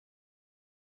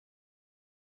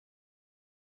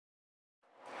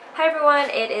Hi everyone,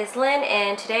 it is Lynn,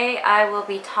 and today I will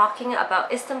be talking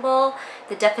about Istanbul,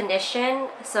 the definition,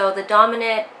 so the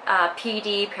dominant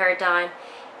PD paradigm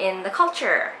in the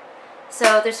culture.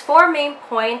 So there's four main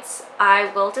points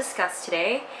I will discuss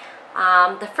today.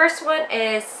 The first one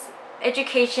is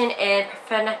education and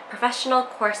professional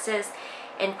courses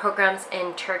and programs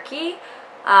in Turkey.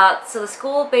 So the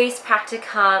school-based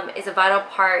practicum is a vital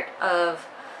part of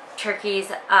Turkey's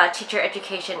teacher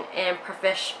education and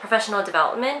professional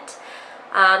development.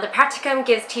 The practicum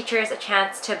gives teachers a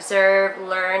chance to observe,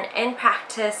 learn, and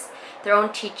practice their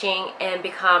own teaching and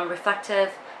become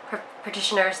reflective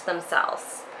practitioners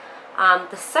themselves.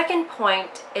 The second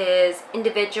point is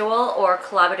individual or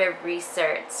collaborative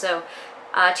research. So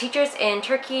teachers in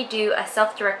Turkey do a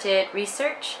self-directed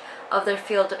research of their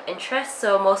field of interest,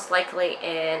 so most likely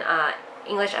in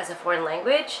English as a foreign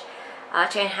language,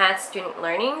 to enhance student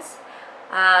learnings.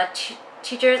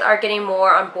 Teachers are getting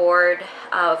more on board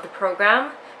of the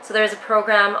program. So there's a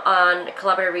program on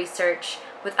collaborative research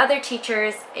with other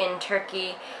teachers in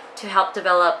Turkey to help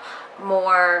develop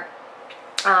more,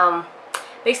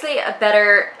 basically a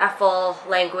better EFL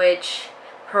language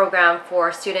program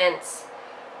for students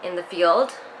in the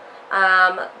field.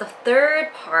 The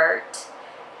third part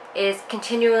is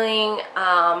continuing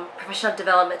professional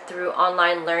development through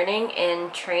online learning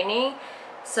and training.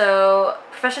 So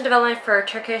professional development for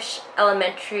Turkish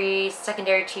elementary,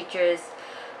 secondary teachers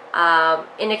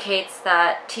indicates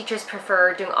that teachers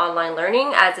prefer doing online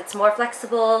learning as it's more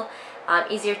flexible,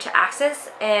 easier to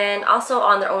access, and also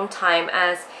on their own time,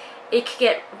 as it can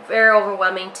get very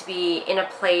overwhelming to be in a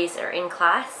place or in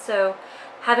class. So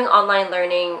having online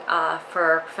learning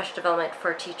for professional development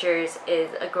for teachers is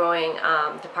a growing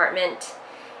department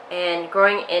and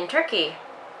growing in Turkey.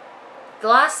 The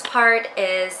last part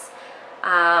is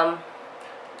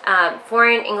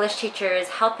foreign English teachers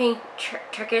helping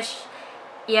Turkish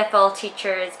EFL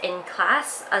teachers in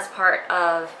class as part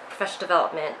of professional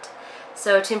development.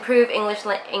 So to improve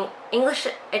English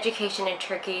education in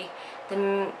Turkey,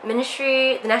 the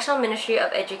National Ministry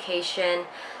of Education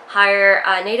hire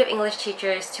native English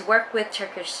teachers to work with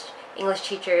Turkish English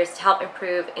teachers to help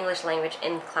improve English language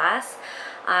in class.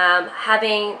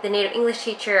 Having the native English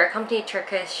teacher accompany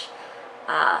Turkish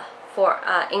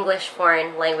English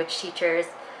foreign language teachers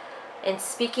in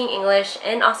speaking English,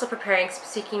 and also preparing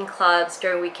speaking clubs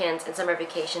during weekends and summer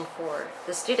vacation for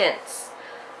the students.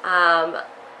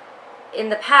 In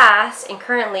the past and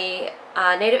currently,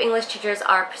 native English teachers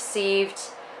are perceived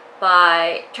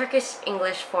by Turkish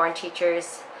English foreign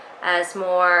teachers as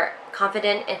more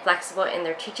confident and flexible in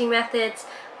their teaching methods,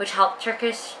 which help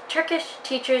Turkish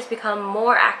teachers become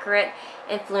more accurate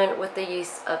and fluent with the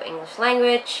use of English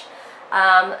language.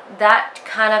 That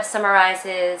kind of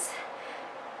summarizes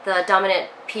the dominant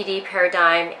PD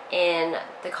paradigm in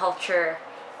the culture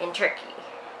in Turkey.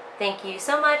 Thank you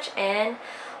so much, and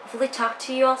hopefully talk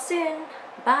to you all soon.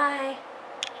 Bye!